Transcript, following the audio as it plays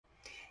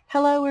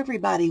Hello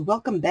everybody,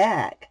 welcome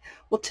back.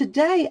 Well,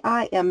 today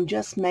I am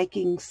just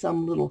making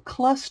some little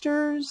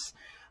clusters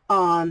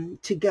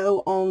to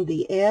go on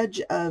the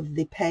edge of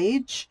the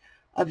page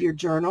of your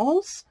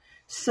journals.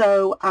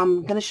 So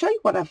I'm going to show you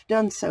what I've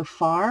done so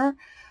far.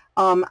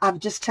 I've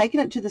just taken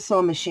it to the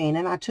sewing machine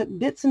and I took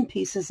bits and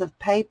pieces of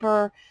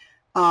paper,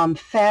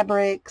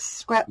 fabrics,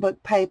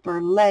 scrapbook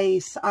paper,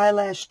 lace,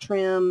 eyelash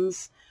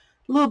trims,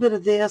 a little bit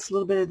of this, a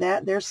little bit of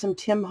that. There's some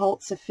Tim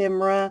Holtz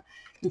ephemera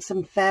and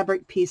some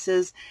fabric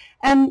pieces.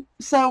 And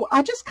so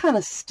I just kind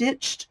of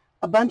stitched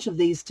a bunch of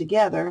these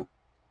together,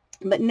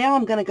 but now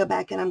I'm going to go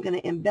back and I'm going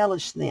to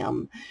embellish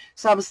them.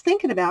 So I was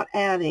thinking about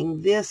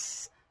adding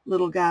this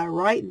little guy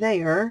right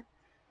there,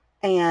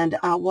 and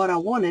what I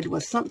wanted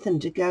was something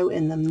to go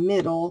in the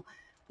middle,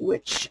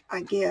 which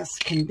I guess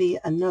can be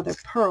another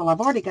pearl.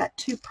 I've already got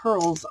two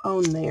pearls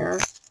on there,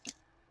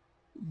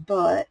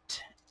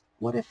 but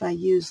what if I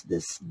use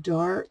this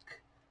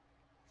dark?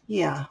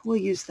 Yeah, we'll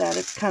use that.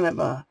 It's kind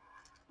of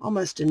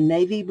almost a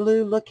navy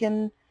blue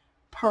looking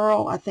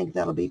pearl. I think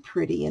that'll be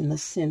pretty in the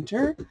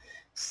center.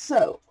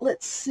 So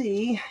let's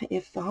see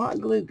if the hot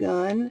glue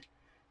gun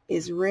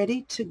is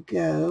ready to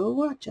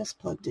go. I just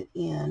plugged it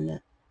in.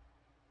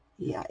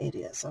 Yeah, it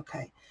is.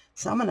 Okay.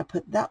 So I'm going to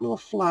put that little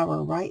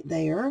flower right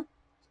there.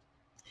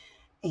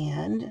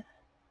 And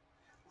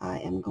I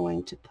am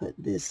going to put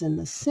this in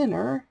the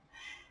center.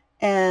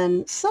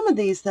 And some of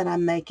these that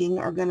I'm making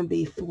are going to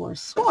be for a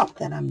swap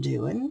that I'm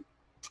doing.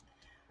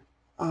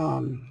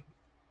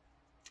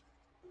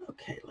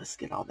 Okay, let's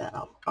get all that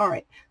off. All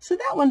right, so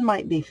that one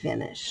might be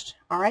finished.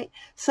 All right,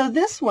 so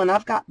this one,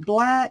 I've got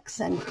blacks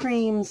and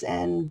creams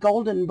and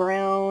golden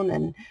brown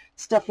and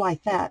stuff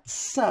like that.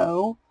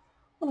 So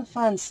I want to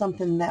find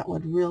something that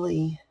would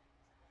really,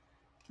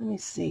 let me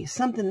see,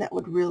 something that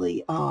would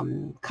really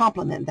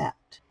complement that.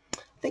 I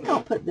think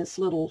I'll put this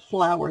little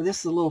flower. This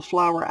is a little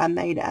flower I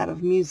made out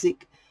of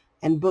music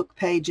and book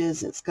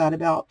pages. It's got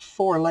about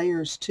 4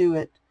 layers to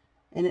it,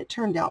 and it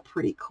turned out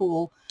pretty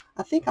cool.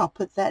 I think I'll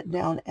put that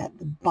down at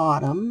the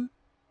bottom.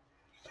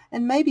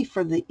 And maybe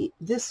for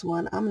this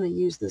one, I'm going to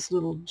use this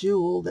little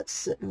jewel that's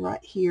sitting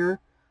right here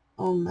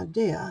on my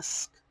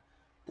desk.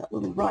 That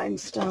little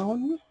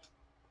rhinestone.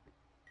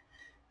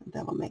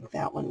 That'll make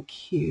that one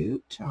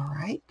cute. All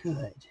right,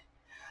 good.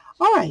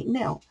 All right,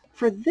 now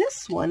for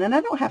this one, and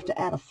I don't have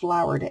to add a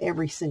flower to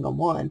every single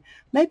one,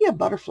 maybe a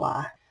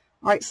butterfly.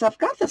 All right, so I've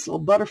got this little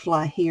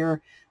butterfly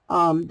here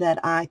that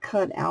I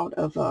cut out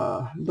of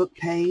a book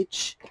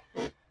page.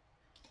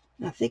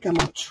 I think I'm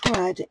going to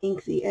try to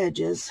ink the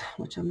edges,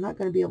 which I'm not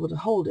going to be able to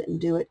hold it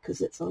and do it because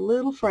it's a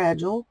little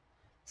fragile.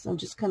 So I'm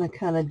just going to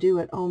kind of do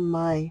it on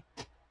my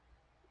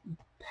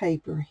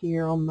paper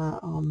here, on my,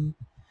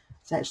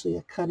 it's actually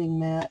a cutting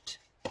mat,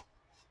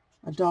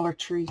 a Dollar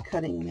Tree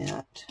cutting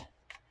mat.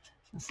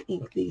 Let's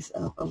ink these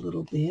up a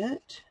little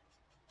bit.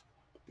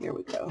 Here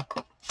we go.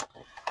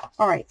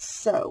 All right,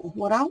 so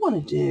what I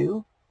want to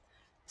do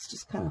is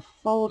just kind of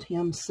fold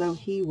him so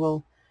he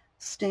will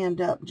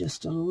stand up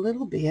just a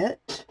little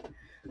bit.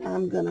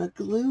 I'm going to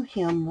glue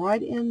him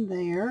right in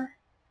there.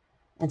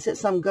 And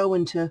since I'm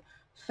going to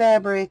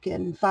fabric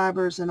and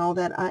fibers and all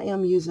that, I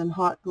am using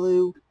hot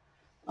glue.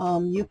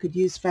 You could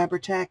use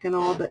Fabri-Tac and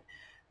all, but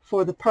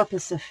for the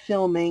purpose of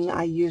filming,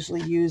 I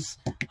usually use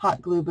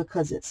hot glue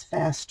because it's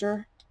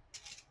faster.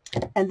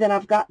 And then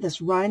I've got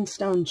this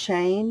rhinestone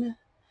chain,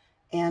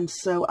 and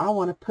so I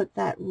want to put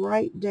that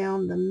right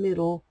down the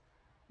middle,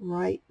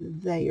 right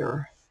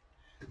there.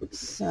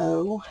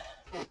 So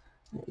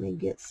let me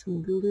get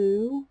some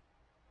glue.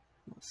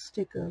 I'll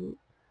stick a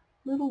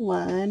little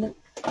line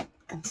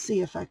and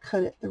see if I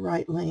cut it the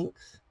right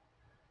length.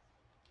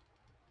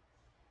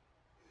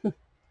 I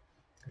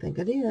think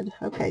I did.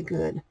 Okay,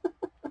 good.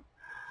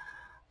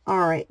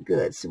 All right,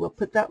 good. So we'll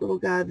put that little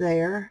guy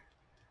there.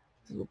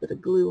 A little bit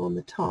of glue on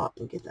the top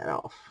and get that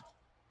off.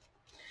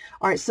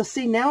 All right, so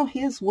see, now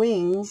his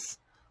wings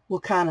will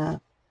kind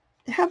of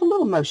have a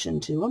little motion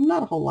to them.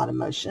 Not a whole lot of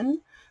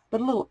motion, but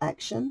a little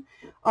action.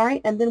 All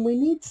right, and then we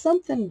need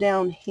something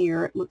down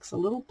here. It looks a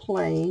little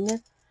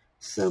plain,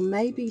 so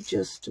maybe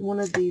just one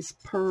of these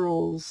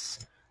pearls,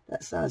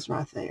 that size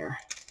right there.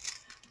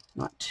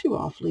 Not too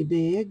awfully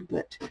big,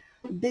 but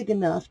big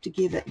enough to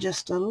give it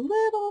just a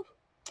little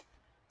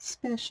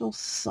special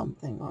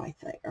something right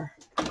there.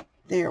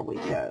 There we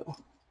go.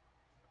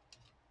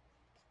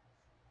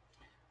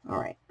 All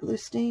right, glue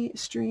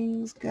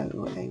strings go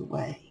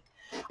away.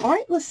 All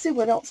right, let's see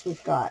what else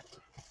we've got.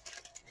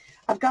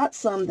 I've got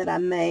some that I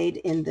made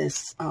in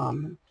this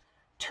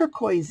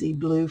turquoisey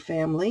blue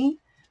family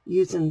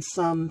using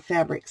some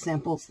fabric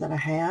samples that I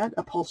had,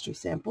 upholstery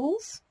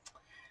samples.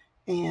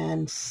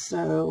 And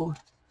so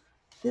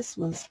this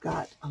one's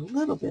got a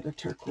little bit of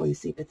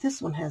turquoisey, but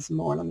this one has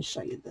more. Let me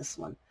show you this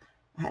one.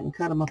 I hadn't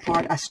cut them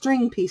apart. I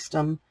string pieced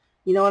them.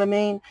 You know what I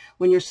mean?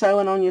 When you're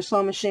sewing on your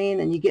sewing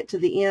machine and you get to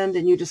the end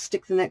and you just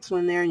stick the next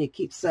one there and you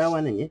keep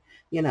sewing and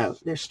you know,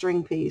 they're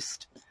string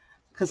pieced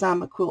because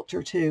I'm a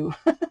quilter too.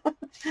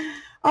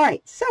 All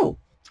right, so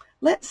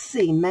let's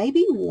see.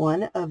 Maybe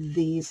one of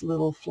these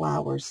little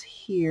flowers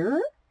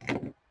here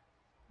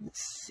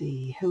Let's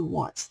see, who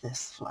wants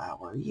this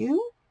flower?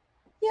 You?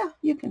 Yeah,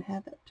 you can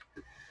have it.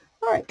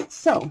 All right,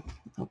 so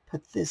I'll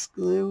put this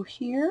glue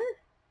here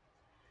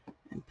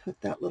and put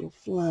that little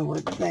flower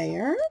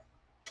there.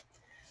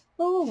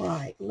 All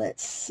right,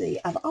 let's see.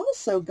 I've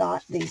also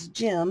got these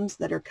gems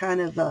that are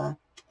kind of,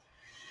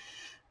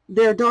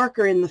 they're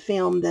darker in the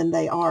film than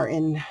they are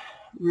in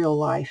real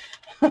life.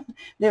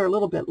 They're a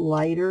little bit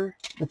lighter,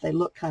 but they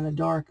look kind of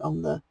dark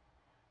on the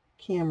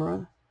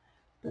camera.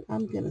 But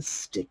I'm going to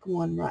stick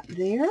one right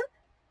there,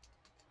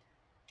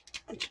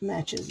 which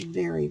matches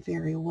very,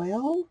 very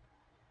well.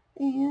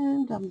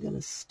 And I'm going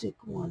to stick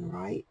one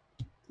right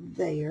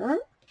there.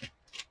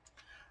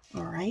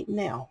 All right,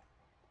 now,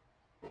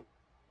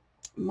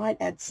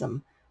 might add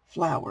some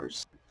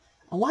flowers.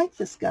 I like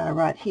this guy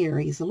right here.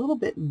 He's a little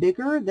bit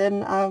bigger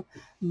than I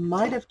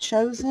might have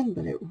chosen,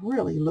 but it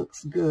really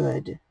looks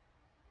good.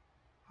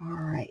 All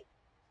right.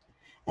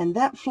 And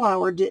that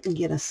flower didn't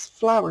get a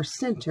flower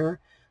center,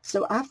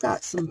 so I've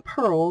got some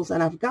pearls,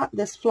 and I've got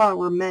this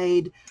flower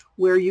made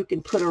where you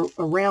can put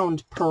a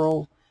round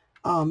pearl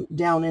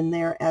down in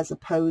there as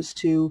opposed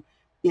to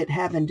it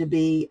having to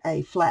be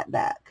a flat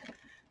back.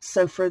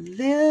 So for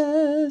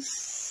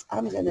this,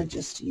 I'm going to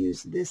just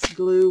use this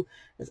glue,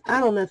 because I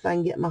don't know if I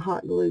can get my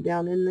hot glue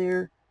down in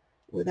there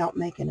without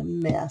making a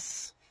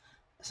mess.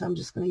 So I'm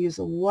just going to use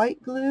a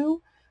white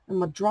glue. I'm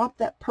going to drop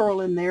that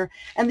pearl in there.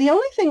 And the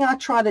only thing I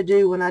try to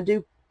do when I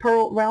do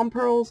round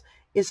pearls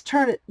is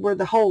turn it where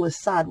the hole is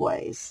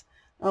sideways.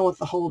 I don't want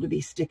the hole to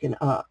be sticking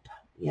up,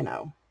 you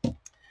know.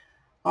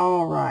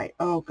 All right.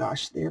 Oh,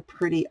 gosh, they're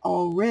pretty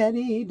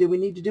already. Do we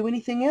need to do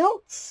anything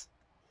else?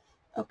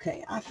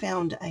 Okay, I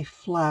found a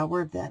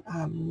flower that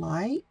I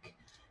like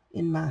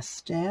in my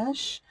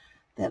stash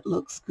that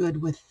looks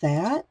good with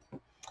that.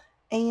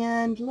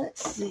 And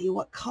let's see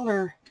what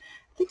color.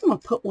 I think I'm going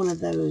to put one of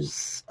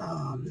those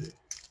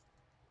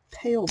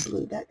pale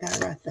blue, that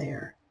guy right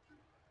there.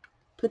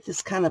 Put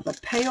this kind of a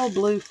pale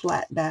blue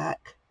flat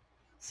back.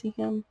 See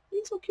him?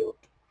 He's so cute.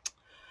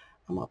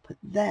 I'm going to put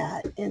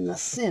that in the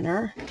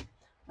center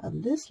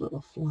of this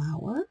little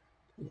flower.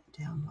 Put it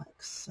down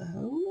like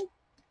so.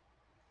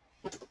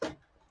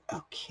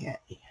 Okay.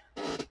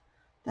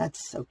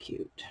 That's so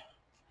cute.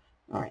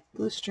 All right,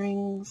 glue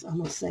strings. I'm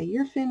going to say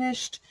you're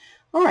finished.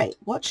 All right,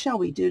 what shall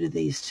we do to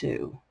these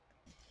two?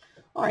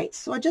 All right,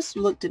 so I just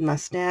looked in my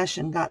stash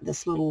and got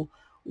this little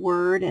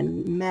word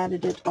and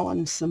matted it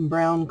on some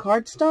brown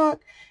cardstock,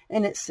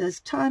 and it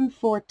says time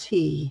for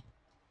tea.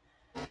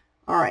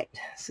 All right,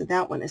 so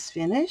that one is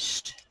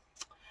finished.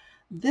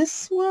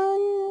 This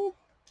one,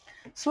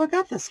 so I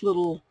got this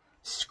little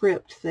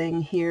script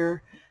thing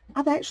here.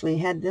 I've actually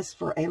had this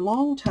for a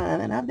long time,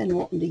 and I've been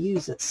wanting to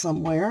use it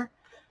somewhere.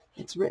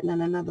 It's written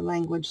in another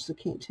language, so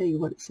I can't tell you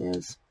what it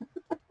says.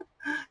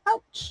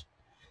 Ouch!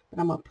 But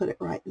I'm going to put it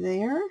right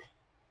there.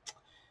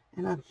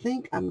 And I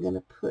think I'm going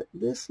to put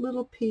this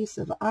little piece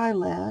of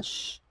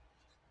eyelash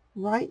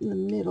right in the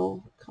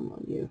middle. Come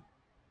on, you.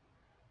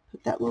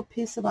 Put that little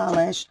piece of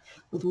eyelash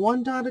with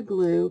one dot of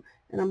glue,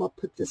 and I'm going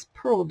to put this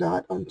pearl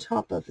dot on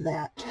top of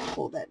that.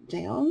 Pull that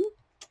down.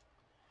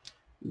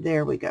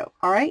 There we go.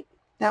 All right,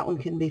 that one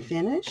can be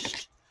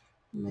finished.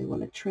 You may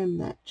want to trim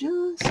that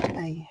just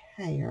a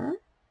hair.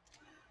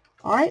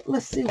 All right,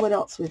 let's see what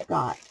else we've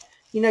got.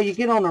 You know, you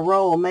get on a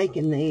roll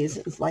making these.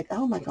 It's like,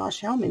 oh my gosh,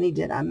 how many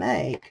did I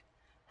make?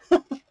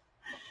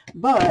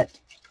 But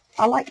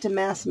I like to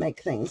mass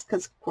make things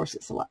because, of course,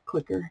 it's a lot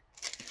quicker.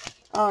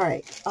 All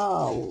right.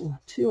 Oh,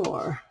 two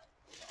more.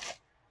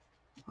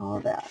 All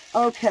that.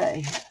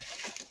 Okay.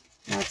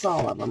 That's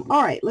all of them.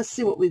 All right. Let's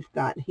see what we've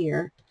got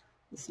here.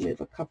 Let's move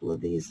a couple of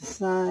these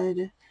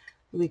aside.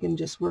 We can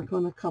just work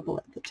on a couple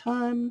at the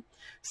time.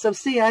 So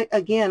see,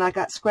 again, I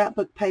got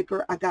scrapbook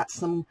paper. I got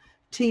some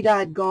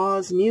tea-dyed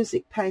gauze,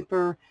 music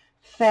paper,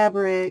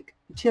 fabric,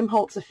 Tim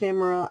Holtz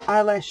ephemera,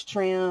 eyelash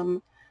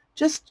trim.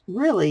 Just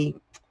really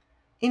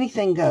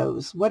anything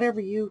goes.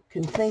 Whatever you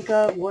can think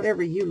of,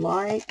 whatever you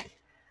like.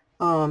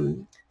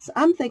 So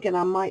I'm thinking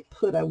I might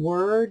put a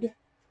word,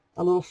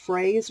 a little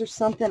phrase or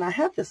something. I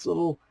have this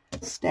little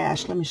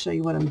stash. Let me show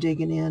you what I'm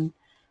digging in.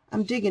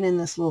 I'm digging in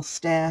this little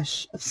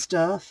stash of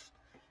stuff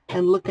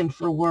and looking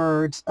for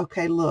words.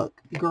 Okay,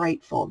 look,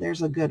 grateful.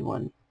 There's a good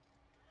one.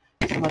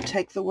 So I'm going to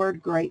take the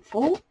word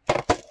grateful,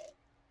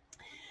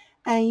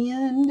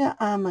 and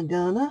I'm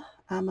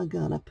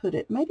gonna put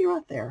it maybe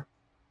right there.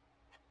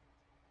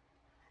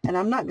 And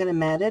I'm not going to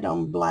mat it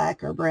on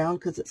black or brown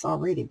because it's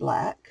already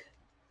black,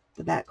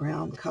 the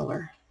background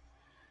color.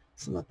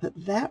 So I'm going to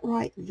put that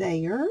right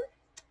there.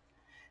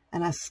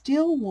 And I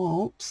still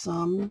want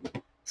some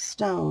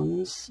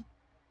stones,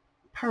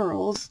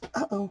 pearls.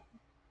 Uh-oh.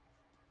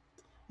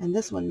 And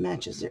this one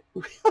matches it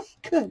really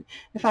good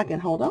if I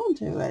can hold on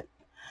to it.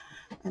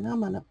 And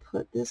I'm going to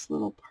put this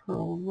little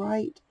pearl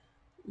right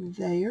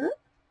there.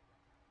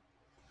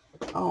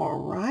 All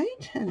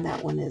right. And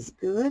that one is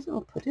good.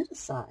 I'll put it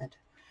aside.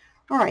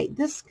 All right,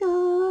 this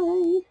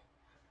guy,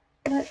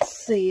 let's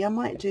see, I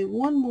might do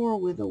one more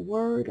with a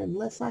word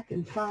unless I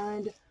can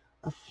find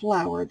a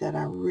flower that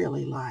I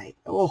really like.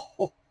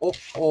 Oh,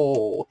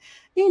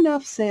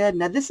 Enough said.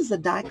 Now this is a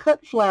die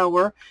cut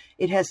flower.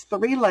 It has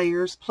 3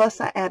 layers,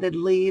 plus I added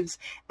leaves,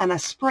 and I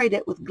sprayed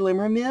it with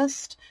Glimmer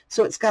Mist,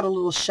 so it's got a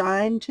little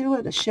shine to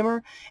it, a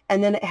shimmer,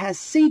 and then it has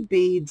seed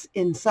beads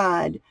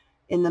inside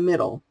in the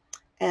middle,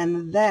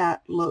 and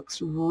that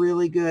looks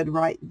really good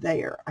right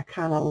there. I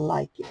kind of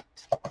like it.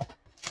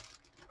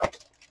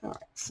 All right,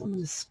 so I'm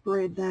going to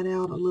spread that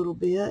out a little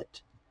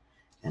bit,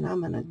 and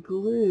I'm going to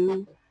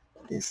glue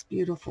this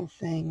beautiful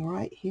thing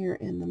right here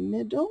in the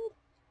middle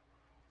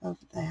of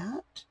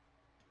that.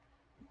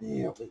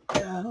 There we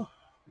go.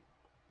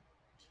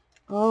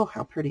 Oh,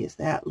 how pretty is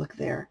that? Look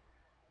there.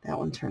 That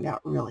one turned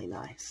out really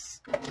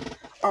nice.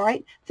 All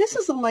right, this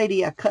is a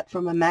lady I cut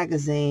from a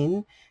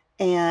magazine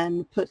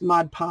and put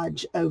Mod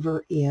Podge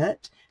over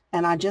it,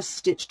 and I just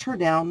stitched her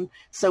down.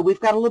 So we've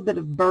got a little bit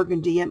of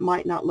burgundy. It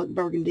might not look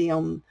burgundy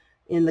in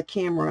the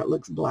camera. It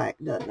looks black,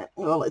 doesn't it?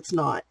 Well, it's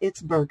not.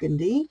 It's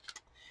burgundy.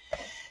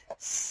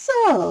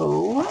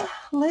 So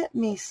let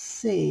me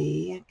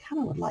see. I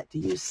kind of would like to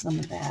use some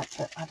of that,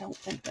 but I don't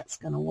think that's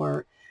going to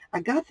work. I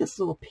got this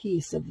little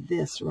piece of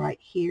this right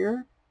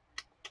here,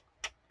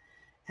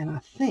 and I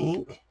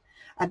think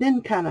I've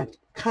been kind of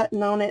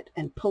cutting on it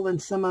and pulling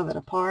some of it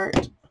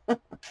apart,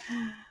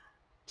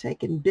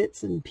 taking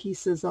bits and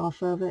pieces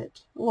off of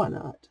it. Why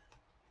not?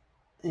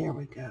 There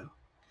we go.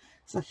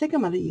 So I think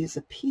I'm going to use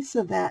a piece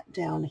of that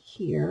down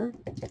here.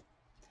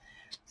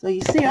 So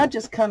you see, I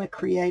just kind of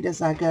create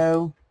as I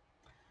go.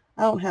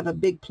 I don't have a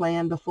big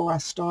plan before I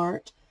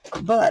start,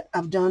 but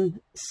I've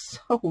done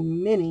so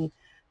many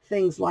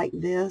things like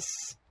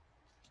this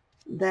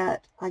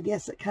that I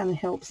guess it kind of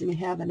helps me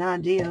have an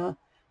idea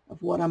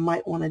of what I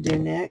might want to do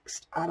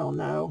next. I don't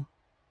know.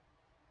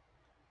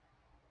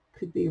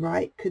 Could be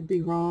right, could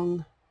be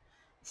wrong.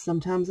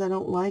 Sometimes I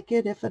don't like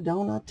it. If I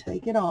don't, I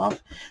take it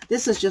off.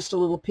 This is just a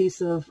little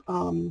piece of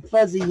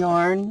fuzzy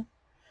yarn.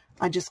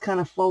 I just kind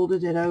of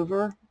folded it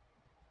over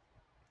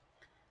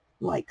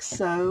like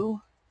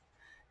so.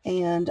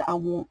 And I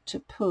want to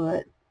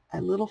put a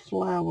little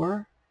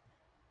flower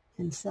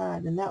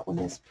inside, and that one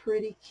is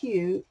pretty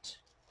cute.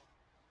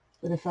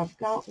 But if I've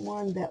got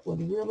one that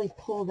would really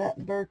pull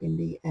that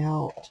burgundy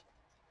out,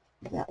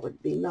 that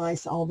would be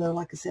nice. Although,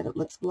 like I said, it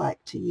looks black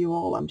to you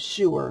all, I'm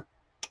sure.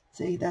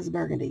 See, that's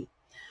burgundy.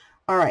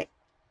 All right,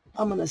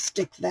 I'm going to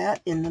stick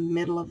that in the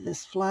middle of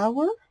this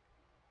flower.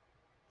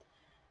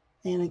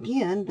 And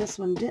again, this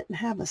one didn't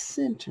have a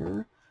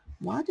center.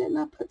 Why didn't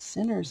I put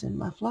centers in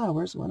my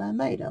flowers when I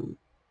made them?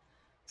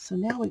 So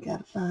now we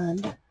got to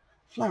find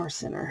flower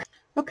center.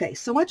 Okay,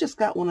 so I just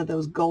got one of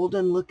those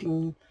golden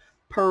looking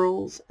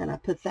pearls, and I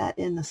put that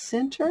in the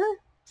center.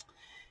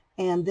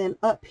 And then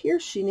up here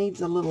she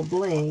needs a little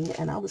bling,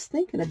 and I was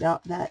thinking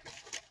about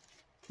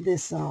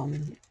this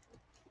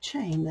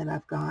chain that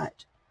I've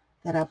got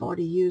that I've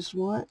already used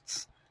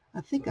once.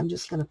 I think I'm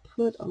just going to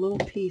put a little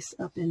piece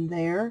up in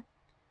there.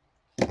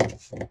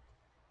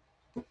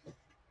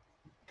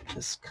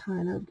 Just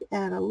kind of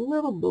add a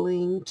little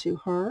bling to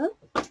her.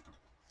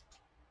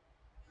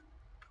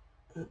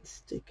 Let's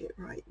stick it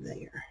right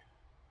there.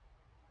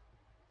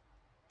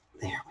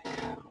 There we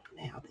go.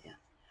 Now then.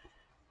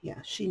 Yeah,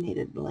 she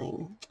needed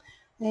bling.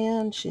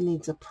 And she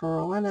needs a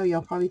pearl. I know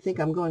y'all probably think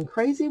I'm going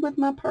crazy with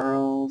my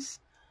pearls,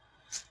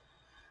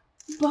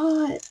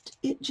 but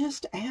it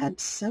just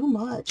adds so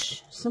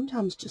much.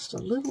 Sometimes just a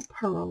little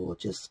pearl will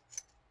just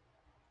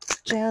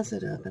jazz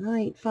it up. And I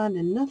ain't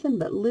finding nothing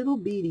but little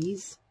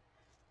bitties,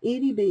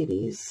 itty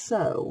bitties.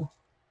 So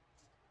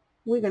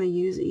we're going to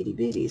use itty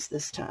bitties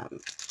this time.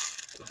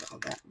 Put all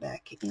that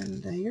back in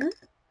there.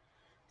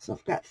 So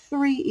I've got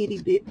 3 itty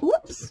bitties.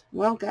 Whoops.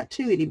 Well, got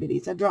 2 itty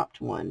bitties. I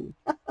dropped one.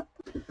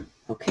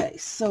 Okay,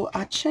 so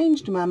I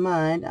changed my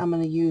mind. I'm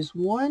going to use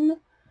one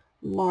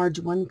large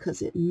one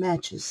because it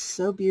matches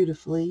so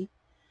beautifully,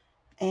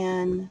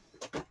 and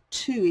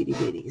 2 itty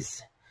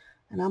bitties.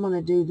 And I'm going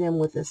to do them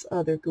with this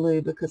other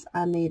glue because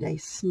I need a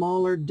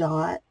smaller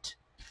dot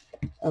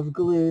of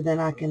glue than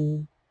I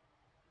can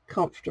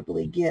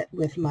comfortably get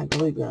with my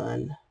glue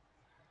gun.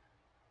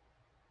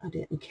 I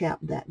didn't cap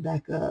that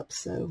back up,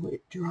 so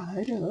it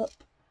dried up.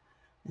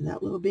 And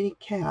that little bitty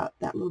cap,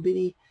 that little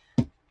bitty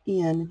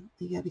end,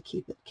 you got to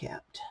keep it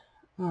capped.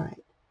 All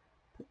right,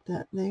 put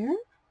that there.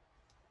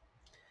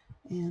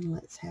 And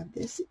let's have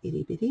this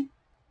itty bitty.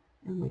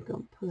 And we're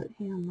going to put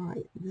him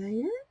right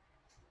there.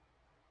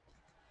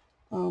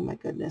 Oh my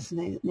goodness.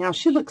 Now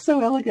she looks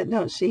so elegant,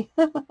 don't she?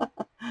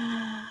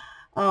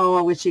 Oh,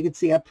 I wish you could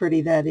see how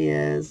pretty that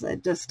is.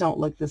 It just don't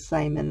look the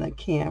same in the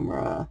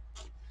camera.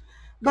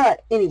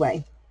 But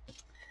anyway,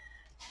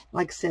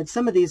 like I said,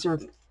 some of these are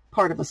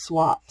part of a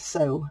swap,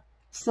 so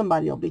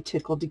somebody will be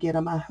tickled to get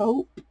them, I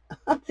hope.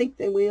 I think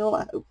they will.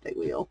 I hope they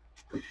will.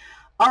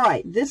 All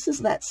right, this is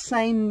that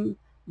same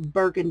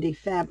burgundy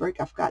fabric.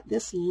 I've got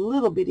this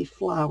little bitty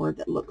flower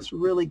that looks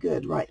really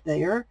good right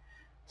there.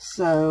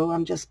 So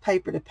I'm just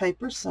paper to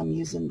paper, so I'm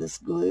using this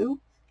glue.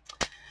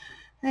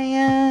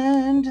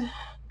 And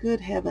good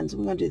heavens,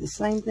 we're going to do the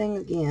same thing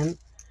again.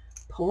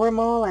 Pour them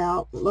all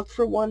out. Look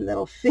for one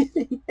that'll fit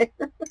in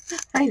there.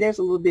 Hey, there's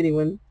a little bitty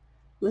one.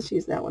 Let's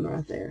use that one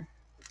right there.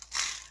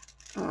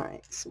 All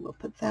right, so we'll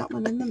put that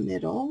one in the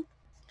middle.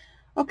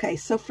 Okay,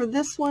 so for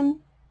this one,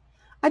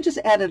 I just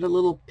added a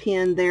little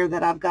pin there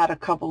that I've got a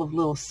couple of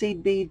little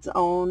seed beads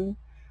on,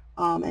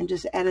 and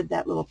just added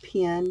that little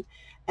pin.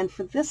 And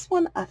for this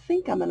one, I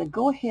think I'm going to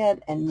go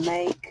ahead and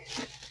make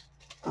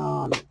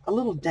a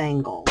little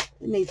dangle.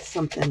 It needs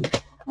something.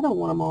 I don't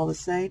want them all the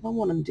same. I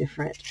want them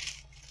different.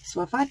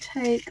 So if I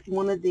take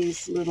one of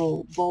these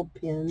little bulb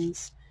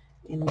pins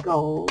in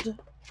gold,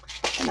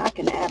 and I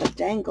can add a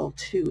dangle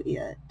to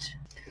it.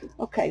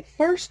 Okay,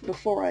 first,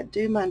 before I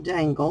do my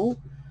dangle,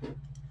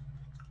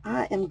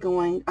 I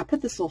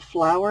put this little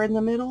flower in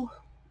the middle,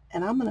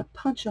 and I'm going to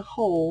punch a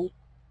hole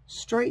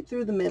straight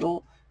through the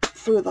middle,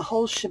 through the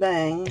whole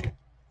shebang,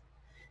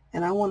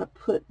 and I want to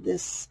put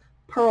this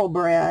pearl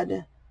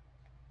brad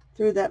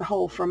through that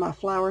hole for my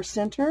flower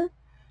center,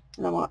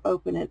 and I'm going to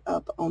open it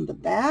up on the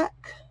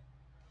back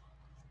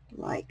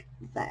like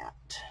that.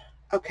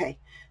 Okay,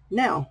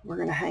 now we're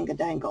going to hang a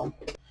dangle.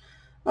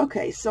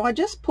 Okay, so I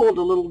just pulled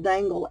a little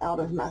dangle out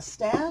of my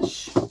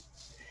stash,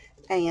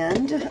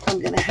 and I'm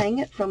going to hang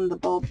it from the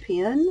bulb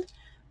pin.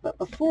 But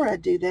before I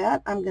do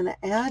that, I'm going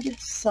to add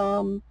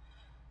some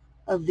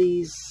of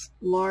these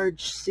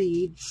large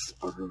seeds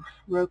or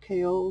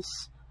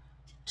rocailles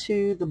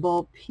to the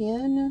bulb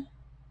pin,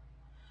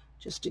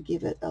 just to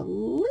give it a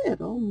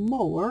little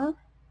more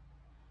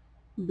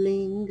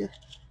bling.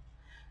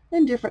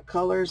 In different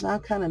colors. I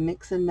kind of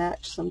mix and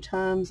match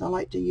sometimes. I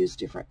like to use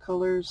different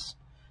colors.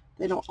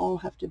 They don't all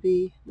have to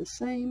be the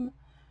same.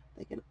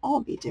 They can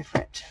all be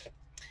different.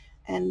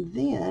 And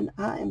then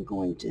I am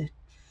going to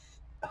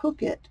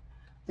hook it,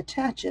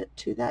 attach it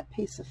to that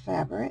piece of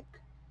fabric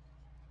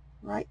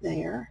right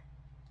there.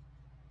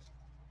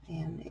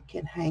 And it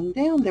can hang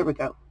down. There we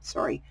go.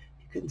 Sorry,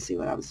 you couldn't see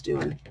what I was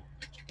doing.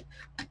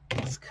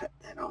 Let's cut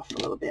that off a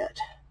little bit.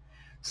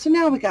 So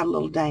now we got a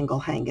little dangle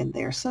hanging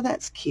there. So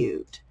that's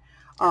cute.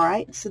 All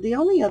right, so the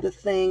only other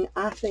thing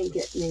I think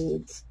it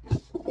needs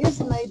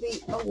is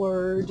maybe a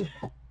word.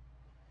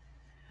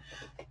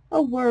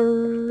 A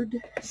word.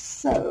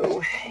 So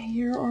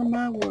here are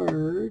my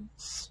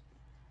words.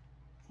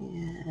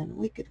 And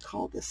we could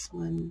call this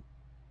one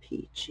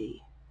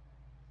Peachy.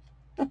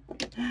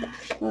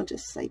 I'll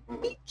just say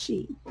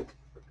Peachy.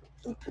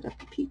 I'll put a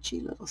peachy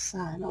little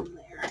sign on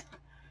there.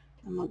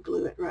 I'm going to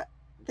glue it right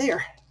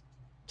there.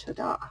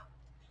 Ta-da.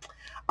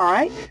 All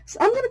right, so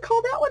I'm going to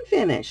call that one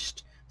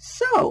finished.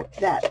 So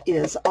that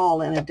is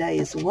all in a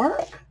day's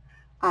work.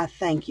 I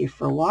thank you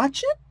for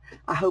watching.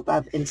 I hope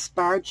I've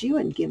inspired you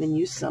and given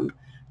you some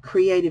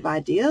creative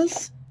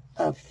ideas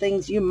of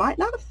things you might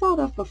not have thought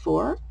of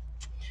before.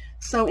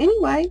 So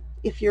anyway,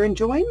 if you're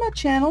enjoying my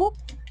channel,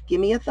 give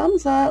me a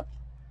thumbs up.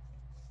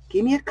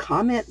 Give me a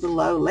comment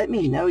below. Let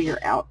me know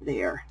you're out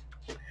there.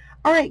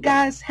 All right,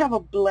 guys, have a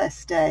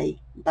blessed day.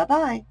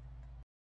 Bye-bye.